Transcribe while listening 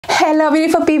Hello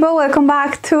beautiful people, welcome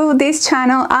back to this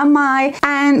channel. I'm Mai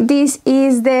and this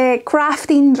is the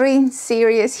Crafting Dreams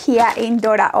series here in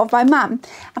Dora of my mom.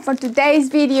 And for today's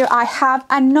video I have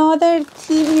another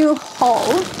Temu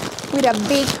haul with a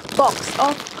big box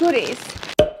of goodies.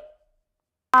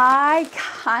 I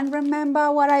can't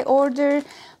remember what I ordered,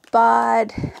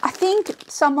 but I think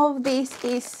some of this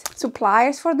is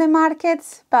suppliers for the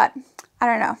markets, but I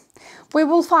don't know. We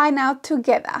will find out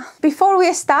together. Before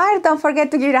we start, don't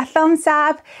forget to give it a thumbs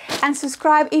up and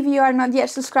subscribe if you are not yet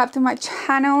subscribed to my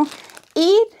channel.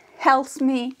 It helps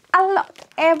me a lot.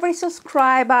 Every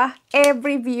subscriber,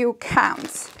 every view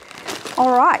counts.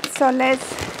 All right, so let's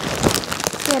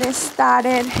get it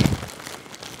started.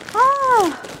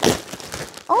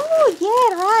 Oh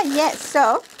yeah, right, yes.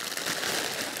 So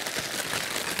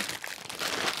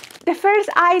the first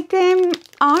item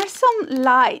are some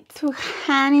lights to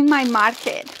hang in my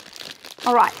market.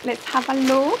 All right, let's have a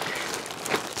look.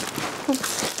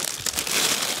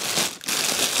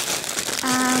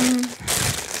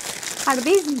 Are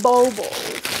these baubles,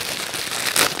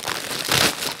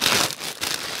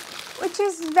 which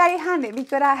is very handy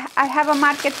because I have a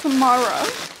market tomorrow,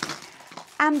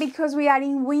 and because we are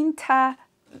in winter,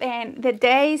 then the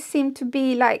days seem to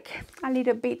be like a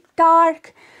little bit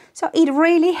dark. So it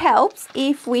really helps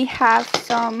if we have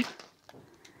some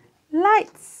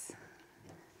lights.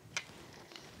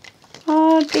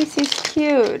 Oh, this is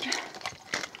cute.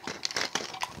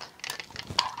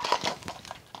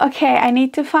 Okay, I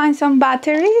need to find some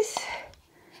batteries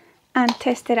and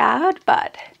test it out,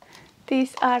 but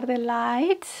these are the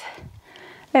lights.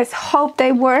 Let's hope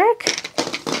they work.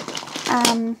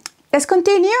 Let's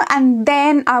continue and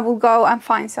then I will go and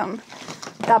find some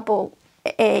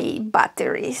AA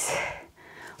batteries.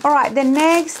 All right, the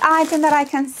next item that I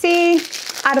can see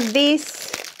are these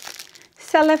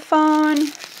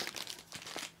cellophane.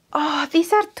 Oh,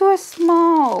 these are too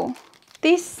small.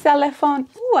 This cellophane,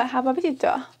 oh, I have a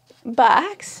visitor,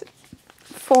 bags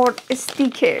for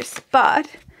stickers, but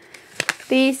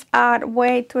these are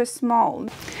way too small.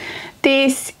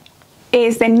 This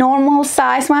is the normal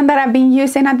size one that I've been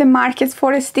using at the markets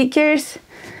for stickers.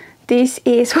 This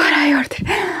is what I ordered.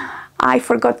 I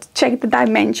forgot to check the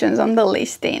dimensions on the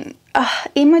listing.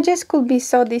 Images could be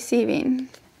so deceiving.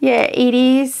 Yeah, it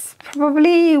is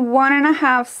probably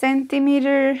 1.5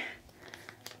 centimeters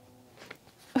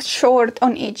short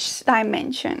on each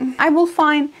dimension. I will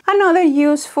find another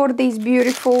use for these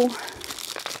beautiful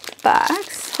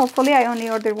bags. Hopefully I only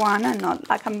ordered one and not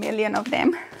like a million of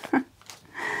them.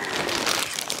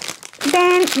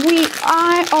 Then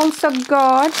I also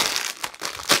got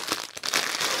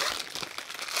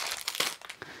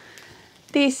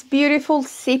this beautiful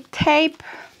zip tape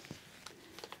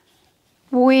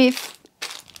with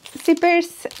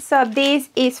zippers. So this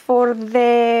is for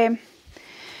the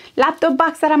laptop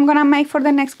bags that I'm gonna make for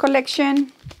the next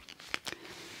collection,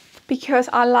 because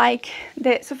I like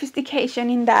the sophistication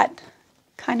in that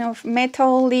kind of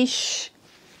metalish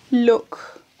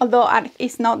look. Although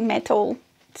it's not metal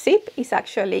zip, it's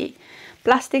actually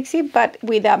plastic zip, but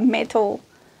with a metal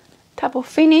type of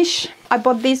finish. I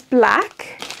bought this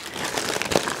black.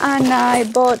 And I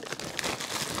bought,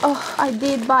 I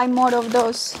did buy more of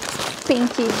those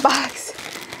pinky bags.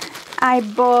 I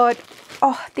bought,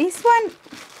 this one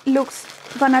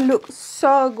gonna look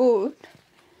so good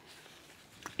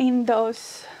in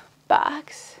those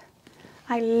bags.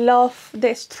 I love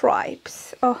the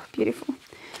stripes. Oh, beautiful.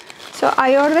 So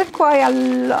I ordered quite a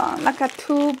lot, like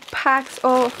 2 packs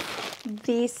of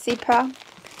these zipper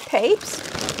tapes.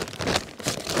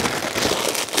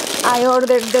 I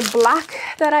ordered the black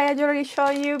that I already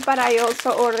showed you, but I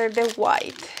also ordered the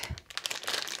white.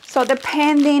 So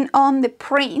depending on the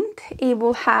print, it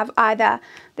will have either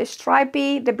the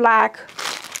stripy, the black,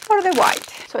 or the white.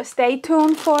 So stay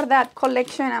tuned for that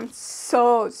collection. I'm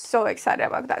so excited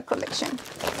about that collection.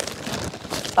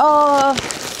 Oh,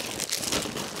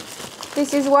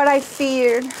 this is what I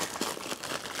feared.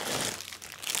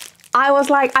 I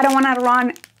was like, I don't want to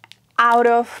run out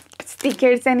of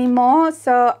stickers anymore,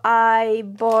 so I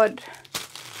bought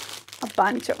a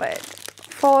bunch of it.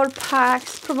 4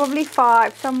 packs, probably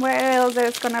 5. Somewhere else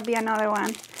there's gonna be another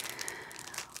one.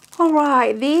 All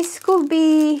right, this could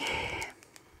be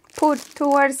put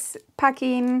towards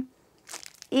packing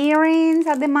earrings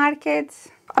at the markets.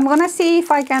 I'm gonna see if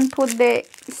I can put the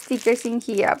stickers in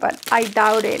here, but I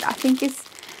doubt it. I think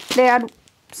there are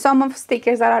some of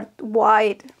stickers that are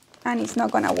wide and it's not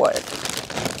gonna work.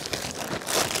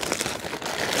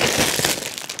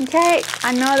 Okay,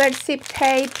 another zip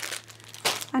tape,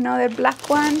 another black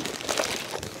one.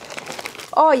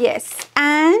 Oh yes,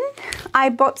 and I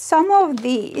bought some of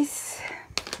these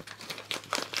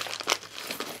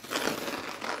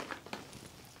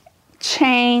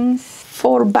chains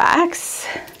for bags.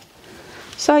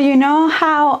 So you know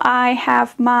how I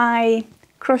have my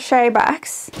crochet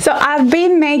bags? So I've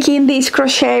been making these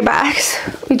crochet bags,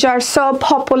 which are so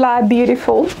popular,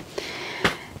 beautiful.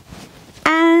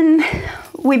 And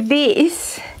with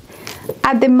this,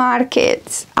 at the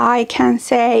markets, I can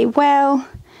say, well,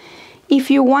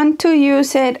 if you want to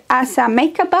use it as a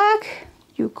makeup bag,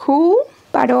 you cool,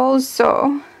 but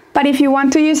if you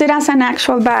want to use it as an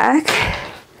actual bag,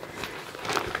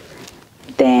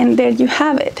 then there you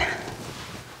have it.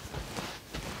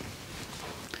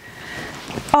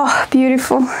 Oh,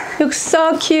 beautiful. Looks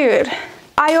so cute.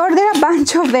 I ordered a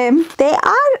bunch of them. They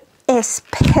are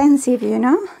expensive, you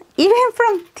know, even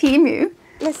from Temu.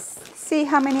 Let's see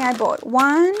how many I bought.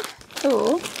 1,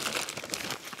 2,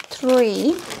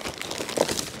 3,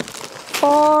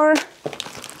 4,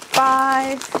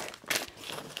 5,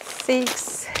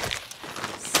 6,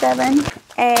 7,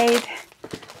 8,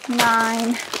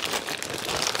 9,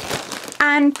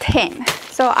 and 10.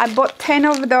 So I bought 10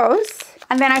 of those.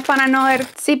 And then I found another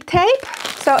zip tape.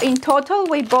 So in total,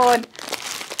 we bought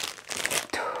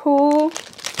 2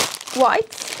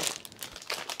 whites,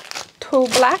 2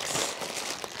 blacks,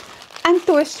 and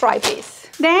 2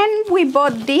 stripies. Then we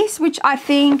bought this, which I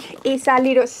think is a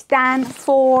little stand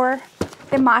for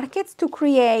the markets to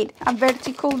create a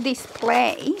vertical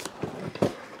display.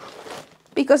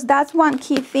 Because that's one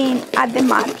key thing at the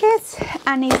markets,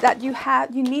 and is that you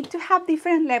need to have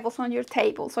different levels on your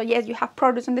table. So yes, you have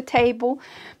products on the table,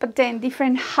 but then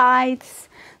different heights.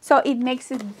 So it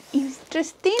makes it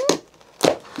interesting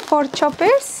for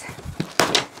shoppers.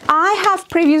 I have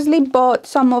previously bought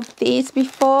some of these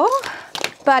before,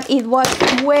 but it was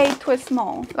way too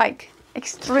small, like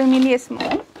extremely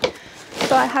small.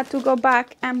 So I had to go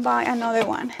back and buy another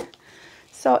one.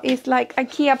 So it's like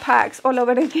IKEA packs all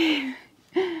over again.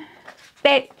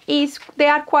 They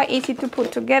are quite easy to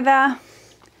put together.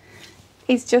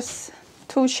 It's just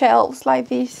 2 shelves like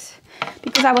this,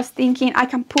 because I was thinking I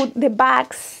can put the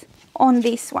bags on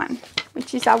this one,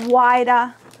 which is a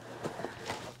wider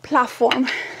platform.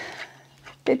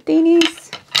 The thing is,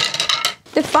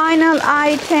 the final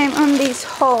item on this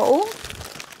haul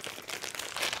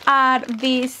are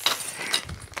these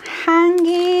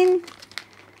hanging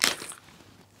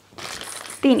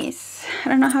thingies. I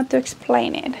don't know how to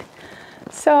explain it.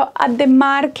 So at the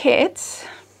markets,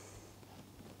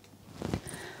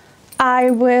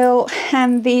 I will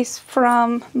hang this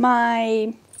from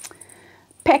my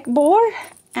pegboard,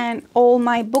 and all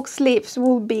my book sleeves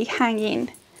will be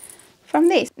hanging from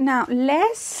this. Now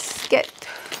let's get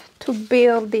to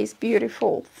build this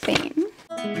beautiful thing.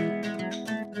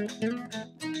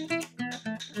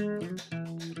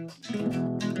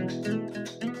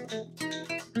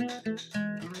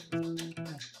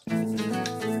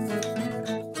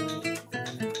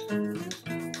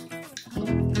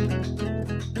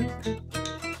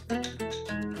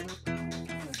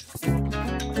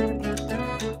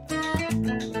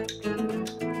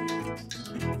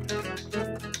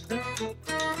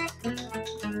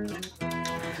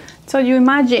 So you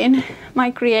imagine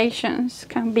my creations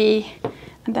can be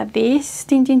that this,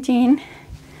 tin tin tin,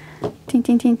 tin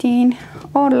tin tin tin,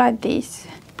 or like this.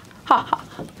 Ha ha,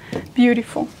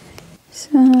 beautiful. So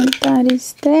that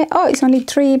is there. Oh, it's only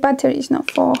 3 batteries,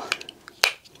 not 4.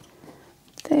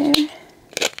 There.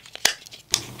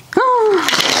 Oh.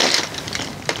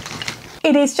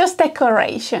 It is just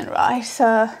decoration, right?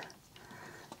 So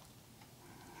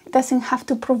it doesn't have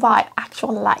to provide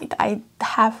actual light. I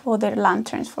have other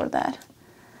lanterns for that.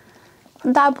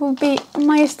 That will be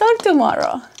my store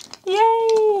tomorrow.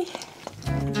 Yay!